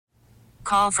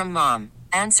Call from mom.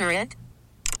 Answer it.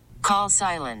 Call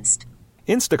silenced.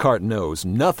 Instacart knows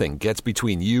nothing gets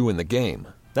between you and the game.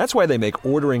 That's why they make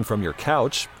ordering from your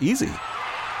couch easy.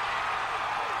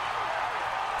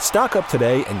 Stock up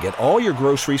today and get all your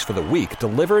groceries for the week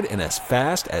delivered in as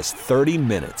fast as 30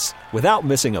 minutes without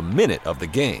missing a minute of the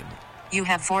game. You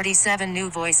have 47 new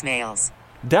voicemails.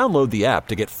 Download the app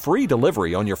to get free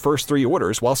delivery on your first 3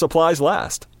 orders while supplies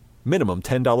last. Minimum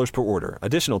 $10 per order.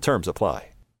 Additional terms apply.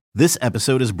 This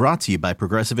episode is brought to you by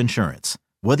Progressive Insurance.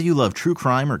 Whether you love true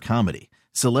crime or comedy,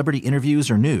 celebrity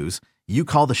interviews or news, you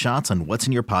call the shots on what's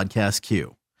in your podcast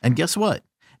queue. And guess what?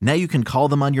 Now you can call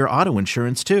them on your auto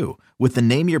insurance too with the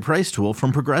Name Your Price tool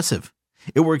from Progressive.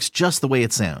 It works just the way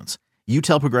it sounds. You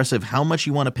tell Progressive how much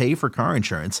you want to pay for car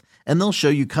insurance, and they'll show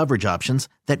you coverage options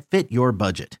that fit your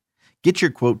budget. Get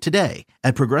your quote today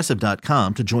at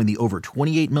Progressive.com to join the over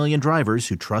 28 million drivers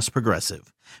who trust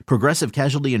Progressive. Progressive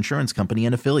Casualty Insurance Company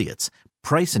and Affiliates.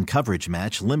 Price and coverage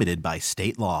match limited by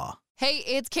state law. Hey,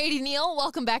 it's Katie Neal.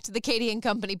 Welcome back to the Katie &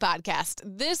 Company podcast.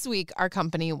 This week, our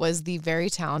company was the very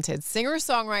talented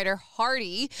singer-songwriter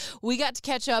Hardy. We got to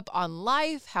catch up on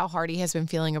life, how Hardy has been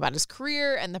feeling about his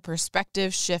career, and the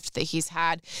perspective shift that he's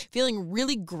had, feeling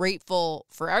really grateful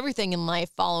for everything in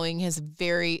life following his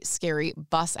very scary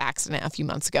bus accident a few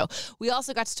months ago. We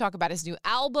also got to talk about his new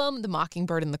album, The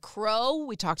Mockingbird and the Crow.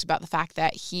 We talked about the fact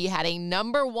that he had a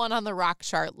 #1 on the rock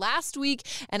chart last week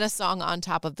and a song on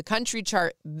top of the country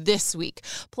chart this week.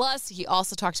 Plus, he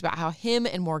also talked about how him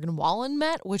and Morgan Wallen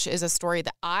met, which is a story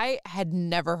that I had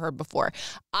never heard before.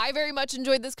 I very much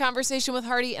enjoyed this conversation with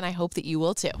Hardy, and I hope that you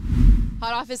will too.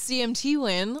 Hot off his CMT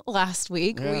win last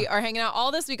week. Yeah. We are hanging out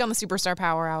all this week on the Superstar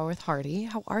Power Hour with Hardy.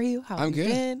 How are you? How have you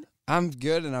been? I'm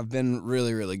good, and I've been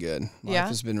really, really good. Life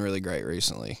has been really great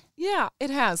recently. Yeah,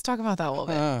 it has. Talk about that a little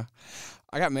bit.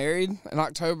 I got married in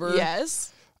October.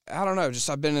 Yes. I don't know. Just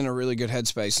I've been in a really good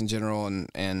headspace in general,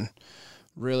 and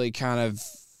really kind of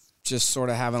just sort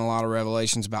of having a lot of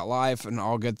revelations about life and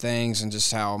all good things and just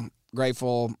how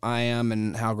grateful I am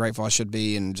and how grateful I should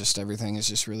be, and just everything is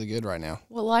just really good right now.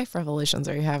 What life revelations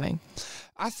are you having?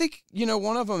 I think,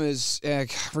 one of them is,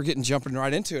 we're jumping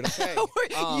right into it, okay.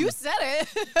 You said it.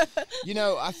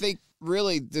 I think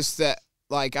really just that,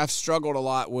 like, I've struggled a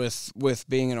lot with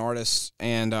being an artist,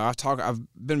 and I've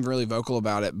been really vocal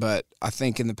about it, but I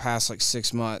think in the past,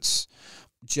 6 months,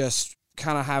 just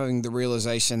kind of having the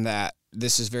realization that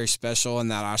this is very special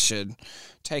and that I should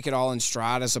take it all in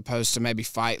stride as opposed to maybe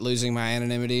fight losing my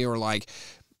anonymity or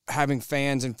having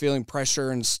fans and feeling pressure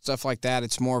and stuff like that.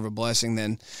 It's more of a blessing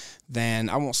than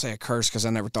I won't say a curse, because I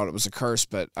never thought it was a curse,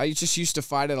 but I just used to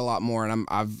fight it a lot more, and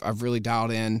I've really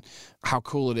dialed in how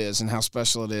cool it is and how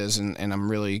special it is, and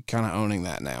I'm really kind of owning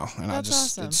that now. And That's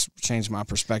awesome. It's changed my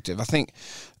perspective. I think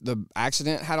the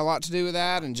accident had a lot to do with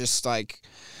that, and just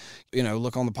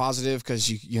look on the positive, because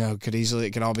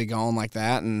it could all be gone like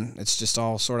that, and it's just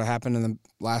all sort of happened in the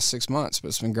last 6 months, but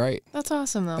it's been great. That's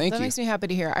awesome, though. Thank that you. Makes me happy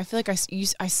to hear. I feel like I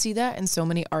see that in so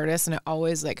many artists, and it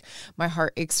always, my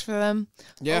heart aches for them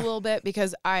a little bit,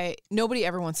 because nobody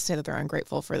ever wants to say that they're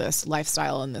ungrateful for this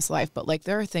lifestyle and this life, but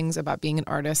there are things about being an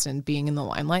artist and being in the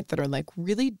limelight that are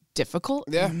really difficult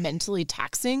and mentally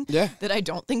taxing that I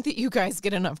don't think that you guys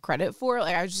get enough credit for.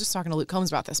 I was just talking to Luke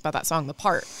Combs about that song, The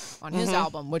Part, on his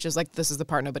album, which is this is the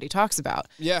part nobody talks about.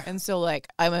 Yeah. And so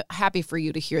I'm happy for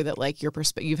you to hear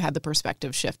that you've had the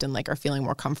perspective shift and are feeling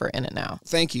more comfort in it now.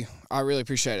 Thank you. I really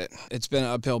appreciate it. It's been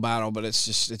an uphill battle, but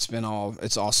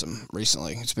it's awesome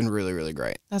recently. It's been really, really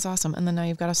great. That's awesome. And then now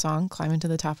you've got a song climbing to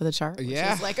the top of the chart, which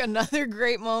is another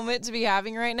great moment to be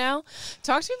having right now.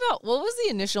 Talk to me about, what was the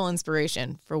initial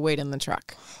inspiration for Wait in the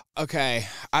Truck? Okay.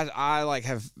 I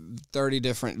have 30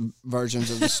 different versions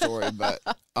of the story, but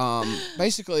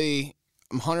basically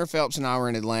Hunter Phelps and I were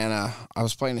in Atlanta. I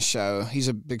was playing a show. He's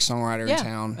a big songwriter in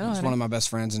town. He's one of my best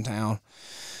friends in town.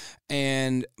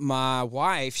 And my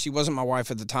wife, she wasn't my wife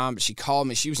at the time, but she called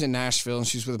me. She was in Nashville, and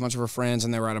she was with a bunch of her friends,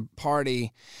 and they were at a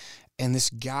party. And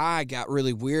this guy got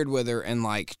really weird with her and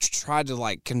tried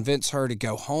to convince her to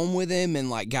go home with him, and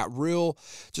got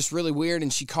just really weird.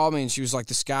 And she called me and she was like,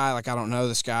 "This guy, I don't know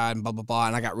this guy," and blah, blah, blah.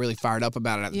 And I got really fired up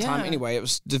about it at the time. Anyway,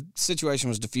 the situation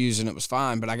was diffused and it was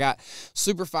fine, but I got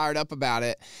super fired up about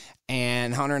it.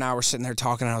 And Hunter and I were sitting there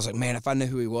talking, and I was like, man, if I knew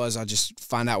who he was, I'd just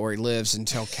find out where he lives and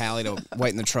tell Callie to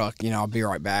wait in the truck. I'll be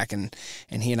right back. And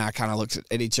he and I kind of looked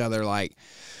at each other like,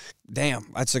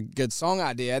 damn, that's a good song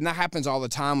idea. And that happens all the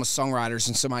time with songwriters,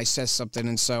 and somebody says something.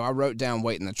 And so I wrote down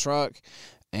Wait in the Truck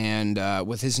and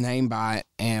with his name by it.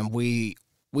 And we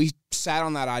sat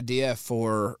on that idea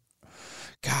for,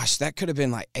 gosh, that could have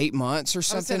been 8 months or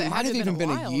something. It might have even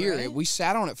been a year. Right? We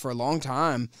sat on it for a long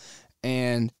time.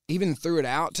 and even threw it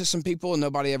out to some people, and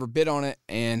nobody ever bid on it.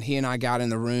 And he and I got in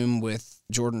the room with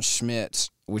Jordan Schmidt,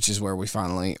 which is where we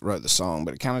finally wrote the song.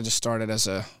 But it kind of just started as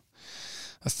a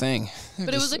thing.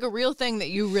 But it was like a real thing that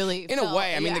you really in a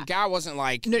way. I mean, the guy wasn't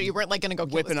like... No, you weren't like going to go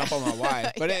whipping up on my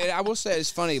wife. But I will say it's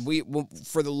funny. We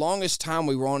for the longest time,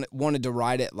 we wanted to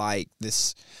write it like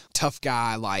this tough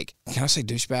guy, like, can I say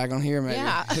douchebag on here? Maybe.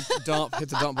 Yeah. Hit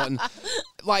the dump button.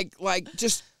 Like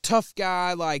just tough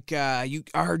guy, like I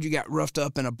heard you got roughed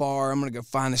up in a bar. I'm gonna go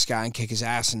find this guy and kick his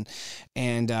ass.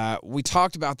 And we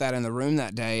talked about that in the room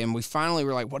that day, and we finally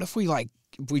were like, what if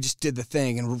we just did the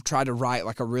thing and tried to write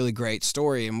like a really great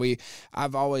story. And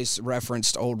I've always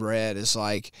referenced Old Red as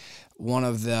like one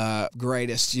of the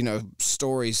greatest,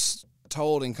 stories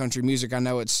told in country music. I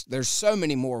know there's so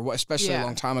many more, especially a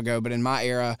long time ago, but in my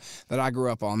era that I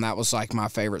grew up on, that was like my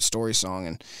favorite story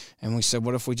song. And we said,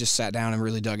 what if we just sat down and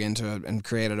really dug into it and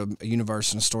created a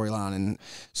universe and a storyline? And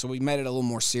so we made it a little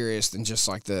more serious than just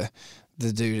like the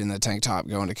dude in the tank top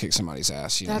going to kick somebody's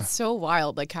ass. That's so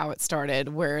wild, like how it started,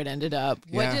 where it ended up.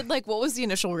 What was the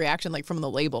initial reaction like from the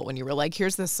label when you were like,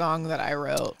 here's the song that I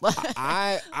wrote?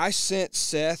 I sent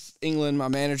Seth England, my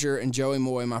manager, and Joey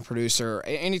Moy, my producer.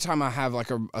 Anytime I have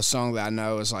like a song that I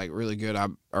know is like really good,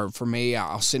 for me,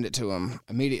 I'll send it to him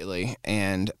immediately.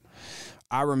 And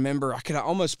I remember I could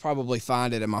almost probably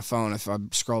find it in my phone if I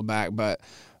scrolled back, but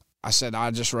I said, I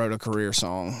just wrote a career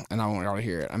song, and I want y'all to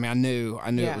hear it. I mean, I knew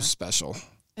it was special.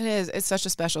 It is. It's such a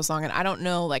special song, and I don't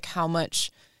know, like, how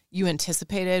much you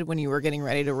anticipated when you were getting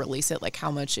ready to release it, like, how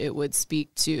much it would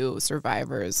speak to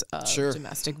survivors of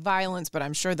domestic violence, but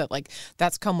I'm sure that, like,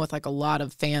 that's come with, like, a lot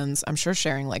of fans, I'm sure,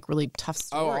 sharing, like, really tough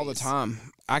stories. Oh, all the time.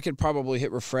 I could probably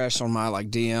hit refresh on my,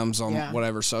 like, DMs on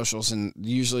whatever socials, and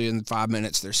usually in 5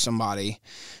 minutes there's somebody.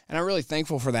 And I'm really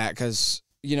thankful for that because...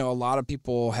 a lot of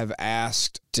people have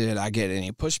asked, did I get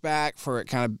any pushback for it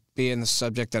kind of being the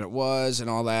subject that it was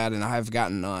and all that? And I have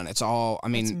gotten none. It's all,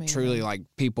 truly like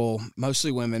people,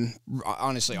 mostly women,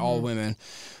 honestly, all women,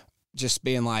 just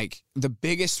being like, the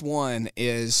biggest one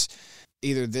is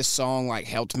either this song like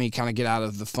helped me kind of get out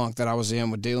of the funk that I was in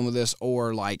with dealing with this,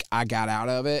 or like I got out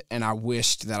of it and I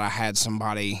wished that I had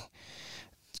somebody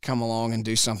come along and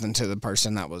do something to the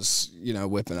person that was,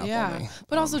 whipping up on me.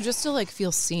 But also just to like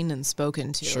feel seen and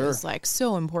spoken to is like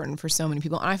so important for so many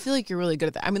people. And I feel like you're really good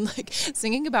at that. I mean, like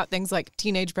singing about things like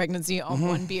teenage pregnancy on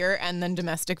one beer and then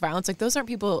domestic violence, like those aren't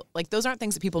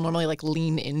things that people normally like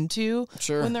lean into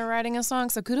when they're writing a song.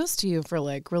 So kudos to you for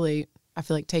like really, I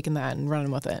feel like taking that and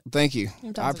running with it. Thank you.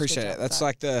 I appreciate it. That's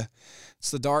like it's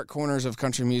the dark corners of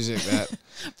country music that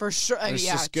for sure. There's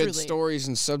just good stories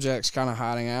and subjects kind of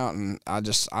hiding out, and I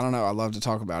don't know. I love to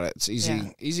talk about it. It's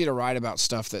easy to write about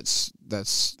stuff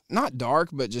that's not dark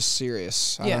but just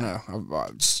serious. I don't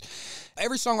know.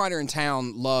 Every songwriter in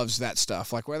town loves that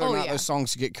stuff. Like whether or not those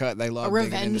songs get cut, they love a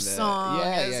revenge song.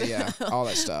 Yeah, all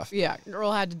that stuff. Yeah,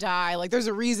 girl had to die. Like there's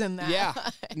a reason that. Yeah,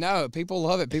 no, people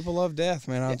love it. People love death,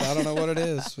 man. I don't know what it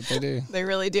is, but they do. They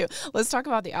really do. Let's talk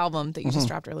about the album that you just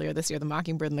dropped earlier this year, The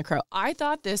Mockingbird and the Crow. I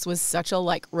thought this was such a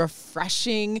like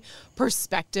refreshing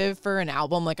perspective for an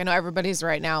album. Like I know everybody's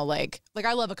right now like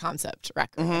I love a concept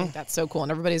record. I think that's so cool,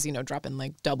 and everybody's dropping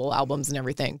like double albums and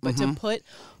everything. But to put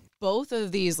both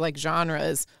of these like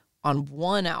genres on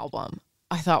one album,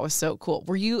 I thought was so cool.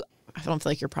 I don't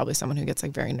feel like you're probably someone who gets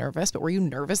like very nervous, but were you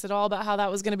nervous at all about how that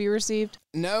was going to be received?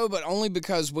 No, but only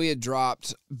because we had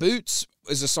dropped Boots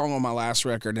is a song on my last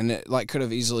record, and it like could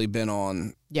have easily been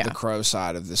on the Crow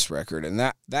side of this record. And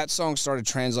that song started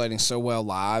translating so well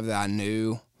live that I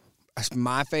knew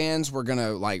my fans were going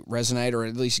to like resonate or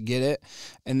at least get it.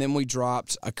 And then we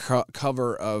dropped a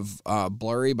cover of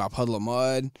Blurry by Puddle of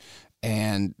Mud,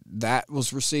 and that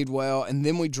was received well. And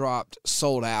then we dropped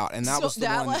Sold Out, and that was the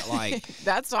one that like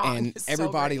that song, and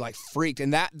everybody like freaked.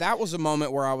 And that was a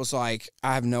moment where I was like,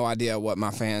 I have no idea what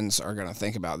my fans are gonna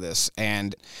think about this,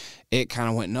 and it kind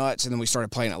of went nuts. And then we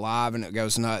started playing it live, and it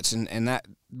goes nuts, and that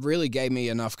really gave me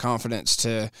enough confidence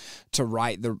to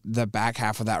write the back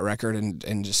half of that record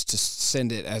and just to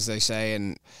send it, as they say,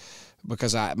 and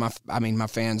because my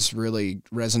fans really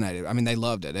resonated. I mean, they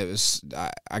loved it. It was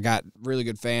I got really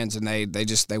good fans, and they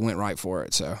went right for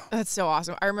it. So that's so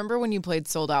awesome. I remember when you played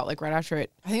Sold Out, like right after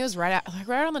it. I think it was right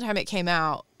around the time it came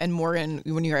out. And Morgan,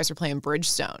 when you guys were playing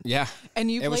Bridgestone. Yeah.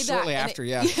 And you played that. It was shortly after,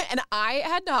 yeah. And I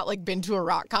had not like been to a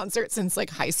rock concert since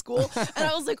like high school. And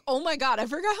I was like, oh my God, I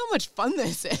forgot how much fun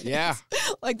this is. Yeah.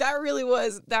 Like that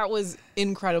was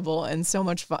incredible and so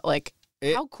much fun. Like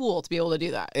How cool to be able to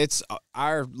do that. It's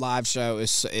our live show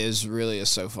is really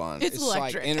so fun. It's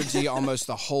electric. Like energy. Almost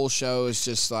the whole show is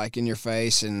just like in your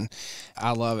face, and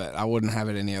I love it. I wouldn't have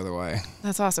it any other way.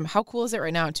 That's awesome. How cool is it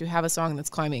right now to have a song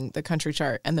that's climbing the country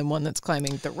chart and then one that's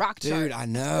climbing the rock chart? Dude, I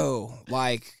know.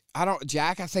 Like,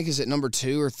 Jack, I think, is at number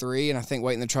 2 or 3, and I think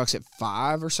Wait in the Truck's at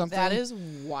 5 or something. That is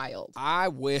wild. I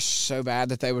wish so bad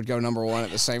that they would go number 1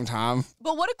 at the same time.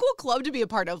 But what a cool club to be a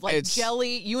part of. Like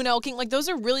Jelly, you and El King, like those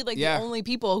are really like the only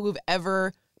people who've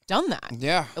ever done that.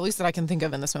 Yeah. At least that I can think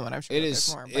of in this moment. I'm sure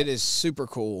there's more. It is super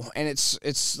cool. And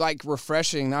it's like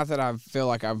refreshing. Not that I feel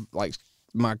like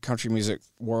my country music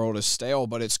world is stale,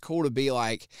 but it's cool to be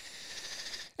like,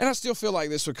 and I still feel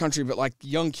like this with country, but like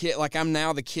young kid, like I'm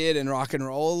now the kid in rock and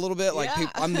roll a little bit. Like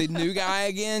I'm the new guy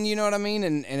again, you know what I mean?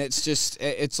 And it's just,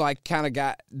 it's like kind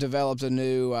of developed a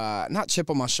new, not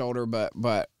chip on my shoulder,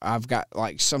 but I've got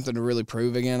like something to really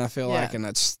prove again, I feel like, and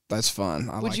that's fun.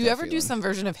 Would you ever do some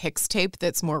version of Hicks Tape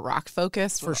that's more rock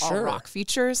focused with all rock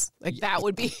features? Like that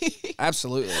would be.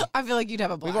 Absolutely. I feel like you'd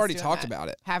have a blast. We've already talked about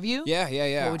it. Have you?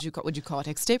 Yeah. What would you call it?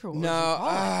 Hicks Tape or what would you No,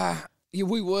 call it?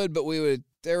 we would, but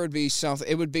there would be something.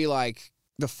 It would be like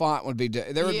the font would be.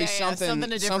 There would be something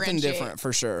different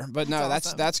for sure. But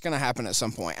that's going to happen at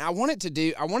some point. I want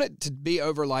it to be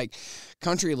over like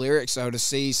country lyrics though, to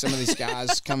see some of these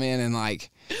guys come in and like.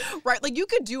 Right, like you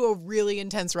could do a really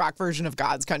intense rock version of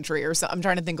God's Country or something. I'm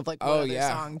trying to think of like one other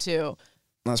song too.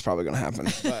 That's probably going to happen.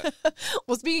 But.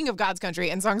 Well, speaking of God's Country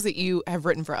and songs that you have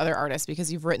written for other artists,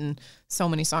 because you've written so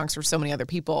many songs for so many other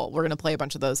people, we're going to play a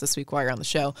bunch of those this week while you're on the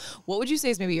show. What would you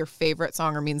say is maybe your favorite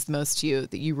song or means the most to you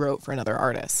that you wrote for another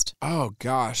artist? Oh,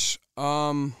 gosh.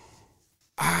 Man,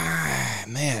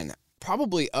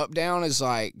 probably Up Down is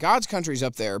like, God's Country's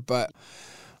up there, but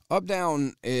Up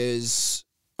Down is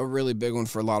a really big one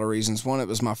for a lot of reasons. One, it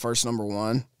was my first number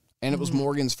 1. And it was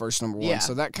Morgan's first number 1. Yeah.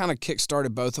 So that kind of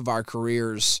kickstarted both of our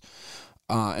careers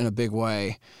in a big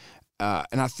way.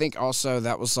 And I think also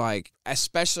that was like,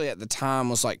 especially at the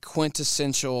time, was like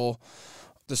quintessential.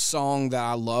 The song that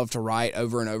I love to write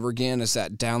over and over again is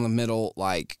that down the middle,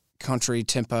 like country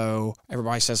tempo.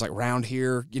 Everybody says like round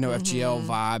here, FGL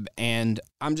vibe. And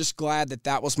I'm just glad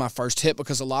that was my first hit,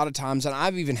 because a lot of times, and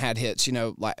I've even had hits,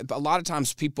 like a lot of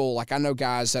times people, like I know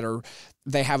guys that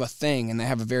they have a thing and they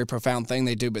have a very profound thing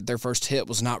they do, but their first hit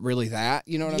was not really that,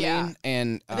 you know what I mean?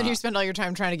 And then you spend all your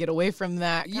time trying to get away from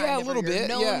that. A little bit.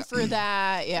 Known for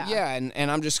that. Yeah. Yeah.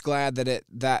 And I'm just glad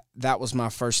that was my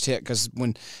first hit, because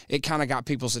when it kind of got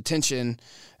people's attention,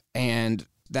 and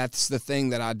that's the thing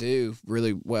that I do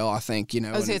really well, I think,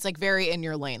 I would say it's like very in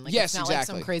your lane. Like yes, it's not exactly. like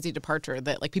some crazy departure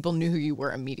that like people knew who you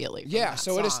were immediately. Yeah,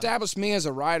 so it established me as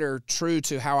a writer true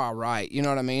to how I write, you know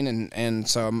what I mean? And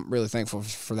so I'm really thankful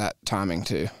for that timing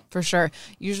too. For sure.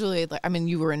 Usually,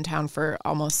 you were in town for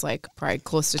almost like probably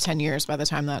close to 10 years by the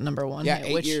time that number 1 hit.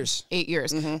 8 years. 8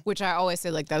 years, which I always say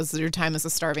like that was your time as a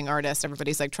starving artist.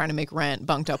 Everybody's like trying to make rent,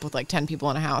 bunked up with like 10 people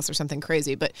in a house or something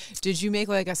crazy. But did you make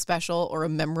like a special or a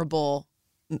memorable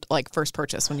like first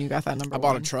purchase when you got that number 1? I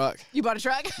bought a truck. You bought a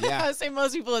truck? Yeah. I would say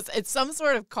most people it's some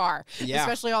sort of car. Yeah.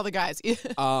 Especially all the guys.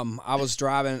 I was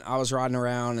riding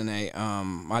around in a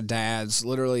my dad's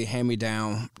literally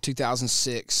hand-me-down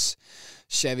 2006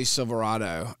 Chevy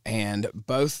Silverado, and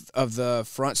both of the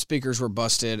front speakers were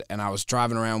busted, and I was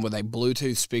driving around with a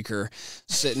Bluetooth speaker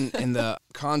sitting in the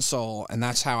console, and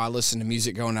that's how I listened to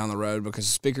music going down the road, because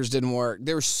the speakers didn't work.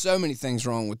 There were so many things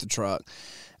wrong with the truck.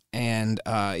 And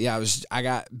I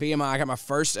got BMI. I got my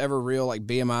first ever real like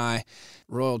BMI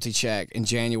royalty check in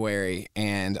January,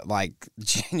 and like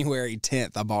January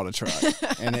 10th, I bought a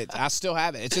truck, and I still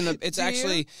have it. It's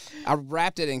actually I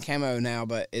wrapped it in camo now,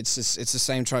 but it's the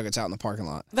same truck. It's out in the parking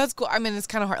lot. That's cool. I mean, it's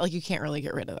kind of hard. Like you can't really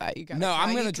get rid of that.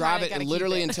 I'm gonna drive it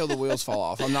literally until the wheels fall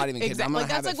off. I'm not even kidding. I'm gonna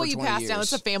that's have like it for what you 20 pass years. down.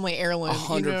 It's a family heirloom.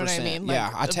 100%. You know what I mean?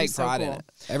 Like, I take pride in it.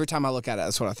 Every time I look at it,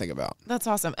 that's what I think about. That's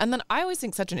awesome. And then I always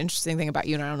think such an interesting thing about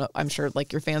you, and I don't know, I'm sure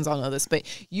like your fans all know this, but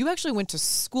you actually went to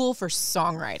school for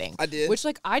songwriting. I did. Which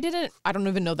like I don't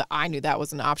even know that I knew that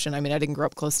was an option. I mean, I didn't grow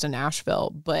up close to Nashville,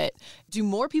 but do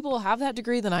more people have that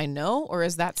degree than I know, or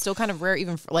is that still kind of rare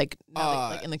even for, like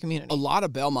in the community? A lot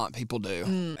of Belmont people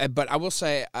do. But I will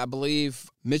say, I believe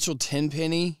Mitchell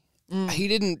Tenpenny, he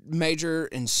didn't major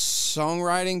in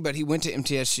songwriting, but he went to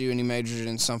MTSU and he majored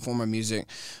in some form of music.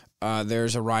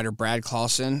 There's a writer, Brad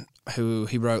Clausen, who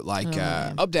he wrote like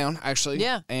Up Down, actually.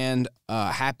 Yeah. And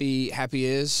Happy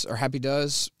Does,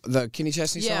 the Kenny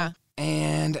Chesney song.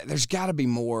 And there's got to be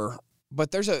more.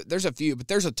 But there's a few, but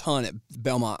there's a ton at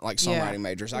Belmont, like songwriting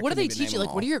majors. What do they teach you?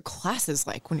 Like, what are your classes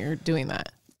like when you're doing that?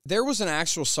 There was an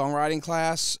actual songwriting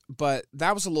class, but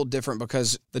that was a little different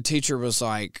because the teacher was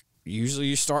like, usually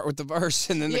you start with the verse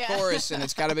and then the chorus, and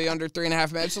it's got to be under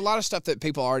 3.5 minutes. It's a lot of stuff that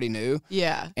people already knew.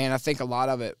 Yeah. And I think a lot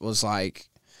of it was like,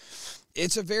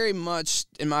 it's a very much,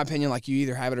 in my opinion, like you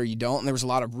either have it or you don't. And there was a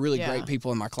lot of really great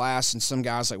people in my class, and some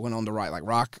guys like went on to write like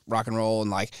rock and roll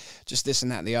and like just this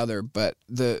and that and the other. But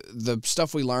the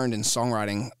stuff we learned in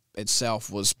songwriting itself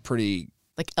was pretty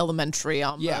like elementary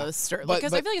almost, or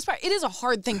because I feel like it is a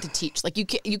hard thing to teach. Like you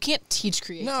can't teach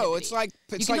creativity. No, it's like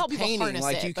painting.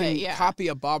 Like you can copy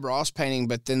a Bob Ross painting,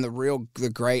 but then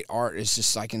the great art is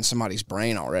just like in somebody's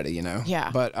brain already, you know.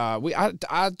 Yeah. But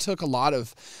I took a lot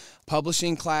of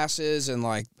publishing classes and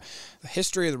like the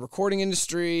history of the recording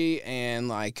industry, and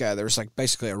like there was like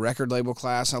basically a record label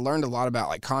class. I learned a lot about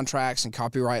like contracts and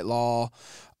copyright law.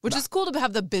 Which is cool to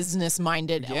have the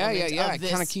business-minded element of this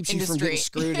It kind of keeps you industry. from getting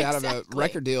screwed out of a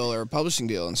record deal or a publishing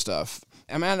deal and stuff.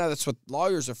 I mean, I know that's what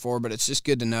lawyers are for, but it's just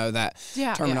good to know that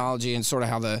terminology and sort of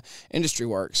how the industry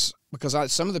works. Because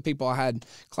some of the people I had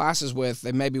classes with,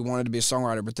 they maybe wanted to be a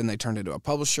songwriter, but then they turned into a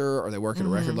publisher or they work at a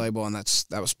record label, and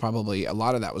that was probably, a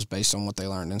lot of that was based on what they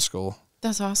learned in school.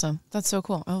 That's awesome. That's so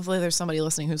cool. Hopefully there's somebody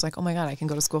listening who's like, oh my God, I can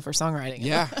go to school for songwriting.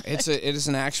 Yeah, it is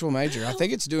an actual major. I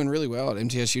think it's doing really well at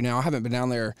MTSU now. I haven't been down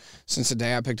there since the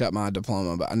day I picked up my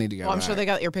diploma, but I need to go. Well, I'm sure they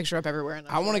got your picture up everywhere. And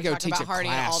I want to go teach a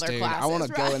class, dude. I want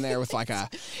to go in there with like a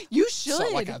you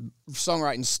should like a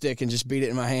songwriting stick and just beat it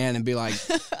in my hand and be like,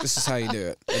 this is how you do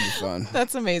it. It'd be fun.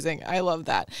 That's amazing. I love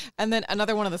that. And then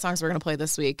another one of the songs we're going to play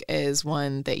this week is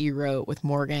one that you wrote with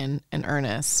Morgan and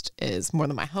Ernest, is More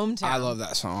Than My Hometown. I love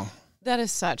that song. That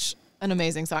is such an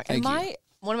amazing song. Thank and you.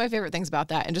 One of my favorite things about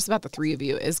that, and just about the three of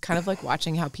you, is kind of like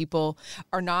watching how people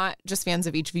are not just fans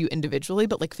of each of you individually,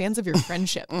 but like fans of your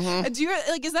friendship. Do you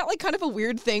like, is that like kind of a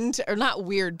weird thing to, or not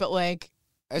weird, but like,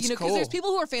 it's because cool. there's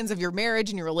people who are fans of your marriage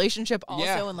and your relationship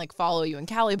also, and like follow you and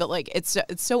Callie, but like it's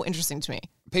so interesting to me.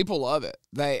 People love it.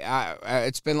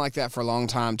 It's been like that for a long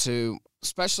time too.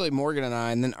 Especially Morgan and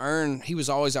I, and then Ern, he was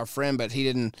always our friend, but he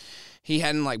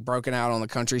hadn't like broken out on the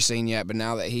country scene yet. But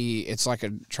now that it's like a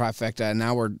trifecta, and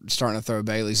now we're starting to throw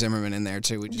Bailey Zimmerman in there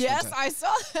too. We just I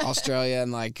saw that. Australia,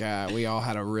 and like we all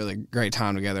had a really great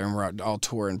time together, and we're all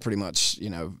touring pretty much,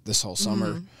 this whole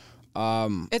summer.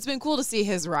 It's been cool to see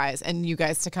his rise, and you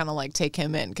guys to kind of like take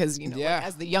him in, because like,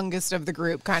 as the youngest of the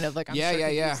group, kind of like I'm sure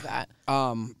he used that.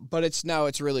 But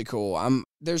it's really cool.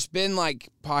 There's been like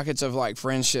pockets of like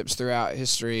friendships throughout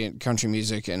history and country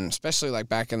music, and especially like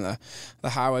back in the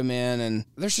Highwaymen, and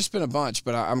there's just been a bunch.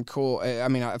 But I'm cool. I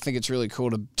mean, I think it's really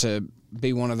cool to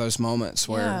be one of those moments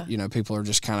where people are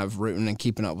just kind of rooting and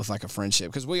keeping up with like a friendship,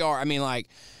 because we are. I mean, like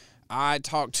I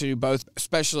talk to both,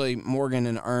 especially Morgan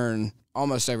and Ern,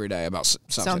 almost every day about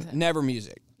something. Never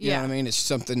music. You know what I mean? It's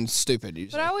something stupid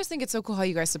usually. But I always think it's so cool how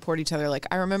you guys support each other. Like,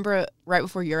 I remember right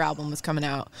before your album was coming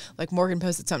out, like Morgan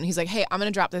posted something. He's like, hey, I'm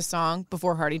going to drop this song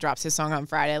before Hardy drops his song on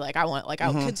Friday. Like, I want, like,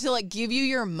 I could to like give you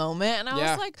your moment. And I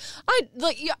was like,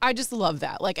 I just love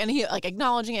that. Like, and he like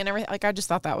acknowledging it and everything. Like, I just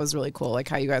thought that was really cool. Like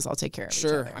how you guys all take care of each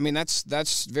other. I mean,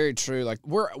 that's very true. Like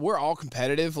we're all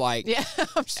competitive. Like,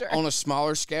 I'm sure. On a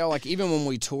smaller scale, like even when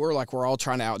we tour, like we're all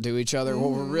trying to outdo each other.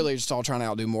 Well, we're really just all trying to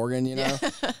outdo Morgan,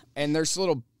 and there's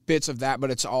little bits of that,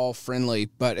 but it's all friendly.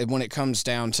 But when it comes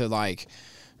down to like,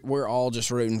 we're all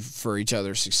just rooting for each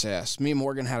other's success. Me and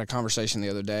Morgan had a conversation the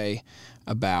other day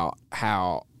about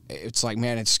how it's like,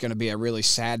 man, it's going to be a really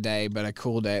sad day, but a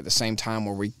cool day at the same time,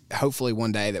 where we hopefully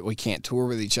one day that we can't tour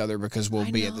with each other because we'll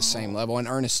be at the same level, and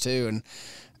Ernest too. And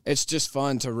it's just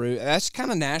fun to root. That's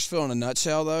kind of Nashville in a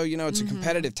nutshell, though. It's a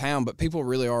competitive town, but people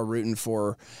really are rooting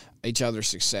for each other's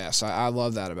success. I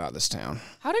love that about this town.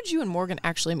 How did you and Morgan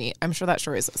actually meet? I'm sure that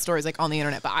story's like on the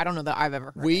internet, but I don't know that I've ever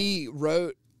heard We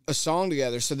wrote a song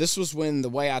together. So this was when The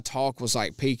Way I Talk was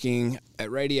like peaking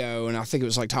at radio, and I think it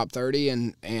was like top 30,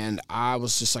 and I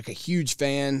was just like a huge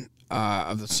fan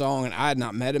of the song, and I had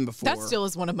not met him before. That still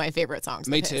is one of my favorite songs.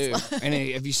 Me too. And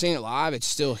have you seen it live? It's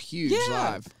still huge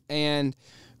live. And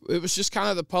it was just kind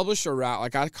of the publisher route.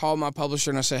 Like I called my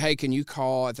publisher and I said, hey, can you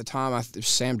call, at the time,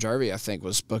 Sam Jervey, I think,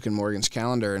 was booking Morgan's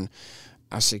calendar. And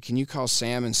I said, can you call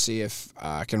Sam and see if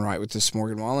I can write with this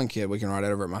Morgan Wallen kid? We can write it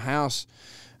over at my house.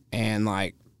 And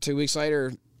like 2 weeks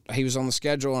later, he was on the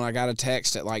schedule, and I got a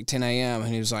text at like 10 a.m.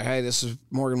 and he was like, hey, this is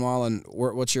Morgan Wallen.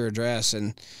 What's your address?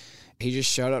 And he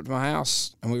just showed up to my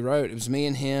house, and we wrote. It was me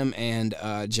and him and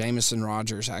Jameson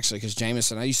Rogers, actually, because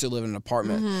Jameson, I used to live in an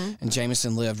apartment, and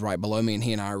Jameson lived right below me, and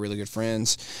he and I are really good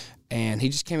friends. And he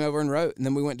just came over and wrote, and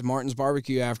then we went to Martin's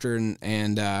Barbecue after,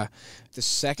 and the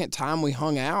second time we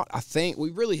hung out, I think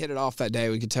we really hit it off that day.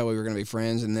 We could tell we were going to be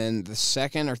friends. And then the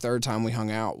second or third time we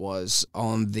hung out was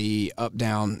on the Up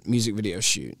Down music video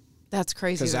shoot. That's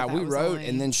crazy. Because we wrote,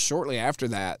 and then shortly after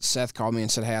that, Seth called me and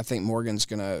said, hey, I think Morgan's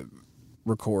going to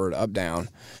record Up Down.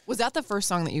 Was that the first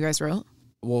song that you guys wrote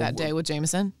that day with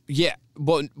Jameson? Yeah,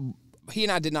 but he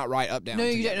and I did not write Up Down. No,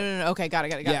 you didn't. No. Okay, got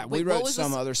it. Yeah, we wrote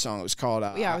some other song. It was called.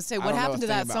 I would say, what happened to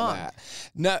that song?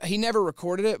 No, he never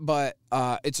recorded it, but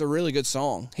it's a really good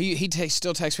song. He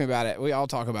still texts me about it. We all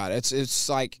talk about it. It's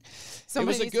like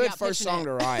Somebody it was a good first song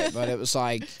to write, but it was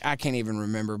like I can't even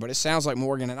remember. But it sounds like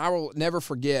Morgan, and I will never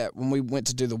forget when we went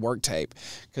to do the work tape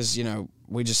because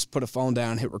we just put a phone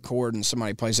down, hit record, and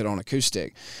somebody plays it on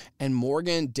acoustic, and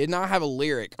Morgan did not have a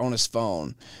lyric on his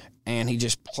phone. And he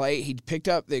picked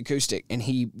up the acoustic and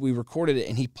we recorded it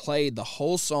and he played the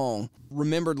whole song,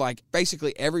 remembered like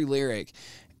basically every lyric.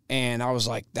 And I was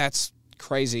like, that's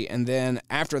crazy. And then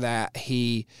after that,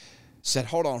 he said,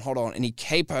 hold on. And he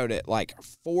capoed it like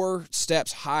 4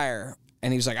 steps higher.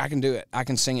 And he was like, I can do it. I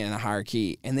can sing it in a higher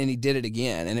key. And then he did it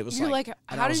again. And it was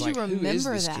how did you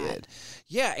remember that? Kid?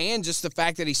 Yeah, and just the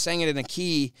fact that he sang it in a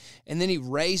key, and then he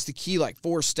raised the key like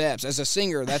 4 steps. As a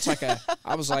singer, that's like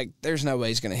I was like, there's no way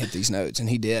he's going to hit these notes. And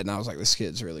he did. And I was like, this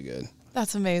kid's really good.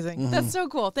 That's amazing. Mm-hmm. That's so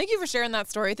cool. Thank you for sharing that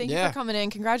story. Thank you for coming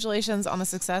in. Congratulations on the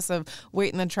success of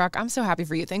Wait in the Truck. I'm so happy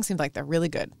for you. Things seem like they're really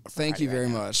good. Thank you very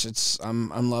much.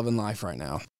 I'm loving life right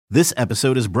now. This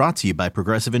episode is brought to you by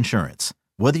Progressive Insurance.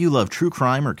 Whether you love true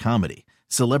crime or comedy,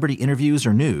 celebrity interviews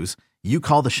or news, you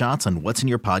call the shots on what's in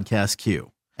your podcast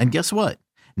queue. And guess what?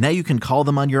 Now you can call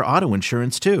them on your auto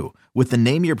insurance too with the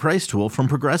Name Your Price tool from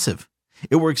Progressive.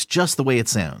 It works just the way it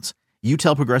sounds. You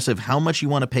tell Progressive how much you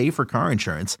want to pay for car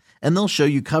insurance, and they'll show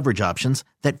you coverage options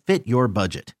that fit your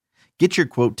budget. Get your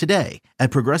quote today at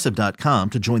Progressive.com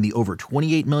to join the over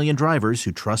 28 million drivers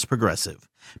who trust Progressive.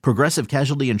 Progressive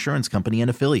Casualty Insurance Company and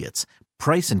Affiliates.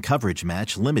 Price and coverage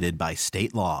match limited by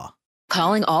state law.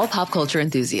 Calling all pop culture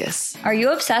enthusiasts. Are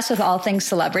you obsessed with all things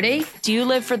celebrity? Do you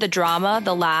live for the drama,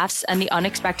 the laughs, and the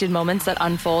unexpected moments that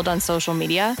unfold on social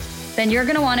media? Then you're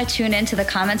going to want to tune in to the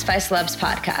Comments by Celebs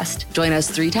podcast. Join us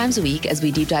 3 times a week as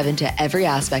we deep dive into every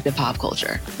aspect of pop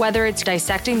culture. Whether it's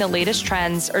dissecting the latest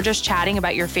trends or just chatting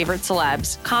about your favorite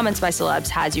celebs, Comments by Celebs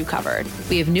has you covered.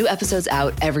 We have new episodes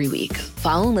out every week.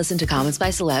 Follow and listen to Comments by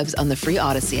Celebs on the free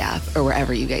Odyssey app or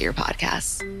wherever you get your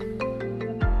podcasts.